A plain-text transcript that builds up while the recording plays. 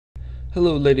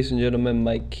Hello ladies and gentlemen,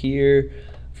 Mike here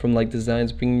from Like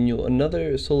Designs, bringing you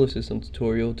another solar system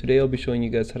tutorial. Today I'll be showing you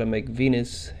guys how to make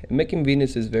Venus. And making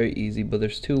Venus is very easy, but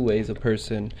there's two ways a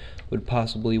person would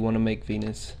possibly want to make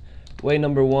Venus. Way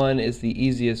number one is the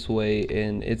easiest way,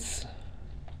 and it's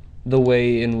the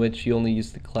way in which you only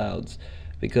use the clouds.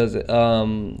 Because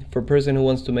for a person who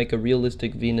wants to make a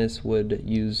realistic Venus would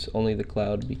use only the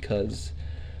cloud, because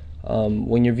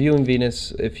when you're viewing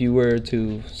Venus, if you were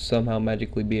to somehow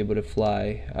magically be able to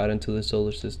fly out into the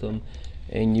solar system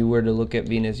and you were to look at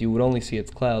Venus, you would only see its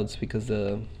clouds, because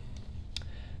the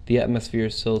atmosphere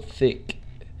is so thick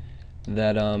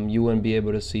that you wouldn't be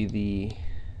able to see the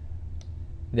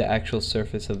actual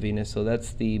surface of Venus. So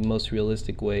that's the most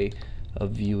realistic way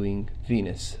of viewing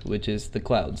Venus, which is the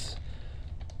clouds.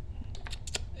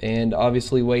 And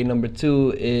obviously way number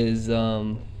two is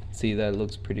see, that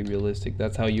looks pretty realistic.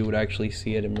 That's how you would actually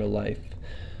see it in real life.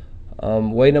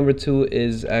 Way number two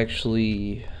is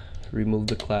actually remove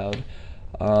the cloud.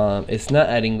 It's not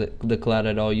adding the cloud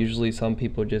at all. Usually some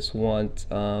people just want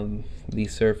the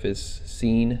surface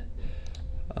seen,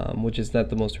 which is not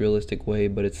the most realistic way,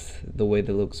 but it's the way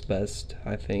that looks best,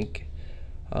 I think.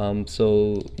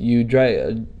 So you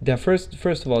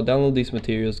first of all, download these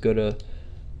materials. Go to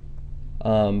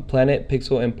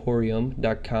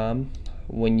planetpixelemporium.com.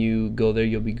 When you go there,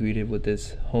 you'll be greeted with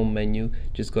this home menu.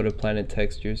 Just go to Planet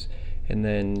Textures and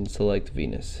then select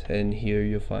Venus, and here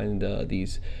you'll find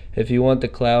these. If you want the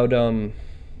cloud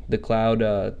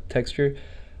texture,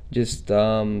 just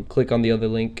click on the other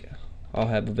link I'll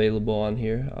have available on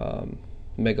here,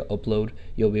 Mega Upload.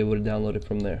 You'll be able to download it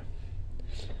from there.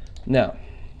 Now,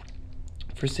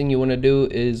 first thing you want to do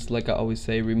is, like I always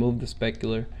say, remove the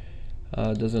specular.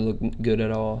 Doesn't look good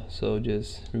at all, so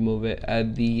just remove it.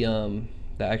 Add the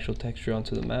actual texture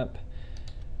onto the map,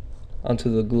 onto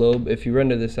the globe. If you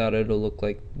render this out, it'll look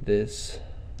like this,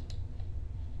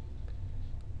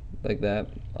 like that.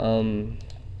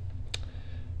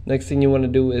 Next thing you want to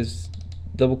do is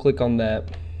double click on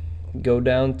that, go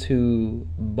down to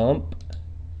bump,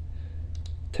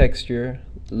 texture,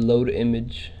 load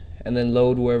image, and then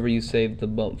load wherever you saved the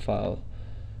bump file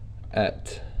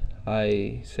at.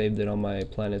 I saved it on my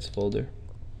planets folder.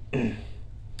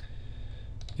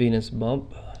 Venus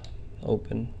bump,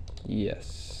 open,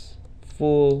 yes,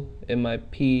 full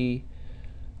MIP.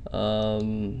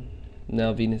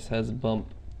 Now Venus has a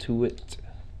bump to it.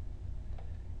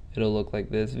 It'll look like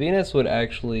this. Venus would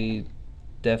actually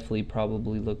definitely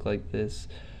probably look like this.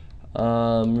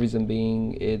 Reason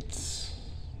being, it's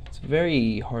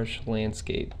very harsh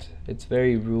landscaped. It's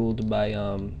very ruled by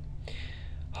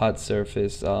hot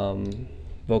surface,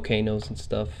 volcanoes and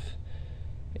stuff,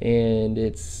 and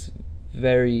it's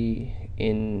very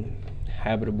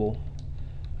inhabitable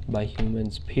by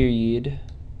humans, period.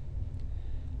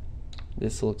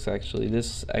 This actually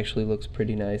looks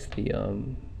pretty nice.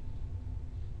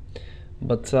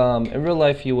 But in real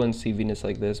life you wouldn't see Venus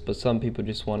like this, but some people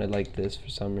just want it like this for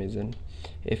some reason.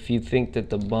 If you think that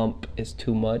the bump is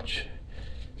too much,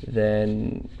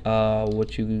 then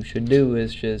what you should do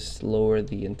is just lower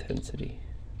the intensity.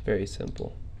 Very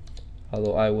simple.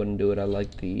 Although I wouldn't do it. I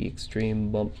like the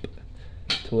extreme bump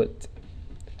to it.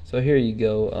 So here you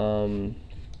go.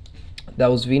 That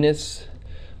was Venus.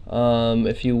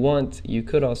 If you want, you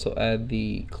could also add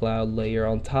the cloud layer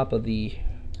on top of the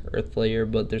earth layer,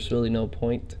 but there's really no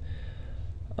point.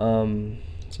 So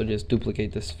just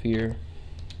duplicate the sphere,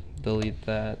 delete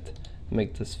that,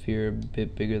 make the sphere a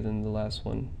bit bigger than the last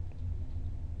one.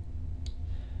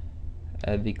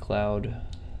 Add the cloud,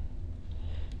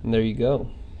 and there you go.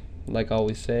 Like I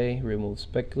always say, remove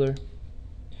specular.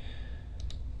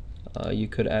 You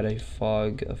could add a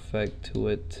fog effect to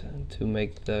it to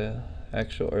make the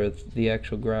actual earth, the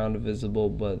actual ground visible,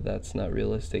 but that's not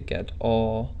realistic at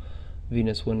all.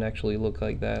 Venus wouldn't actually look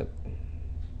like that.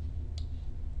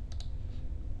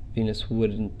 Venus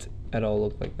wouldn't at all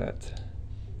look like that.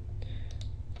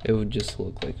 It would just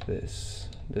look like this.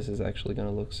 This is actually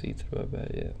gonna look see-through, I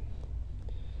bet. Yeah.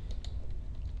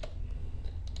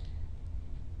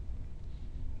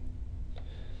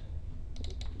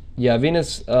 Yeah,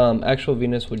 Venus, actual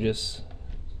Venus would just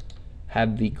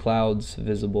have the clouds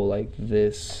visible like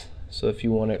this. So if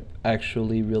you want it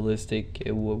actually realistic,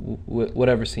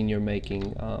 whatever scene you're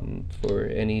making, for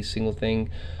any single thing,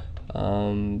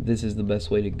 this is the best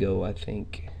way to go, I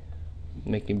think,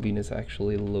 making Venus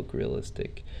actually look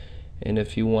realistic. And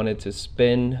if you wanted to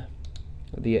spin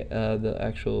the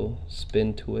actual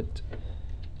spin to it,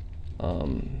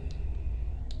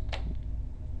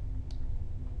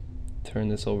 turn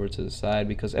this over to the side,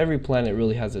 because every planet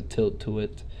really has a tilt to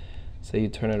it. So you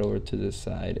turn it over to this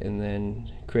side and then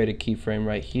create a keyframe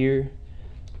right here,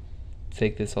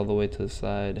 take this all the way to the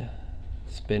side,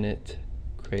 spin it,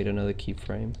 create another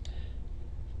keyframe.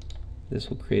 This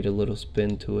will create a little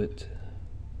spin to it.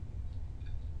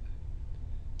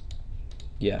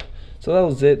 Yeah, so that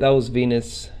was it. That was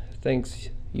Venus. Thanks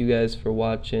you guys for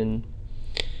watching.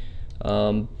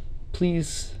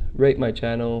 Please rate my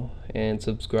channel and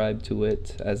subscribe to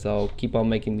it, as I'll keep on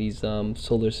making these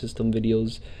solar system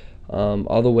videos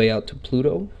all the way out to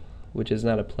Pluto, which is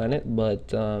not a planet, but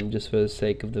just for the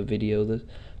sake of the video,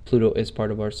 Pluto is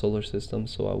part of our solar system,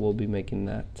 so I will be making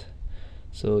that.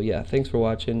 So yeah, thanks for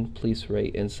watching. Please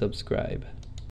rate and subscribe.